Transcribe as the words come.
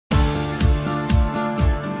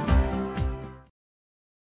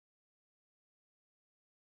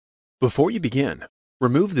Before you begin,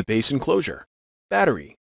 remove the base enclosure,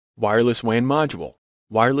 battery, wireless WAN module,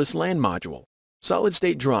 wireless LAN module,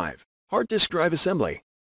 solid-state drive, hard disk drive assembly,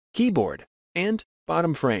 keyboard, and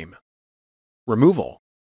bottom frame. Removal.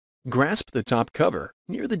 Grasp the top cover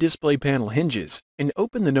near the display panel hinges and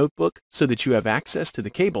open the notebook so that you have access to the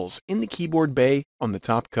cables in the keyboard bay on the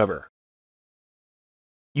top cover.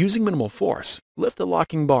 Using minimal force, lift the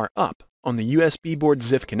locking bar up on the USB board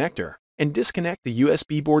ZIF connector and disconnect the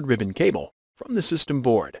USB board ribbon cable from the system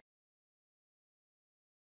board.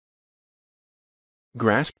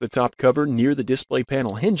 Grasp the top cover near the display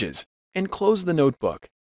panel hinges and close the notebook.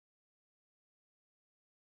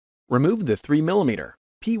 Remove the 3mm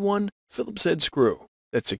P1 Phillips head screw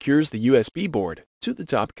that secures the USB board to the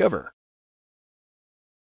top cover.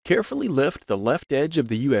 Carefully lift the left edge of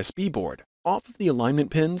the USB board off of the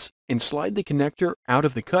alignment pins and slide the connector out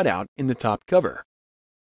of the cutout in the top cover.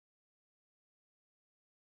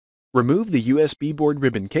 Remove the USB board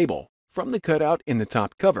ribbon cable from the cutout in the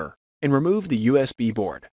top cover and remove the USB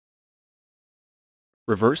board.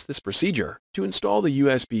 Reverse this procedure to install the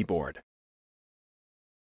USB board.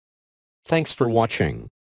 Thanks for watching.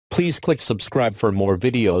 Please click subscribe for more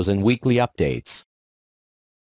videos and weekly updates.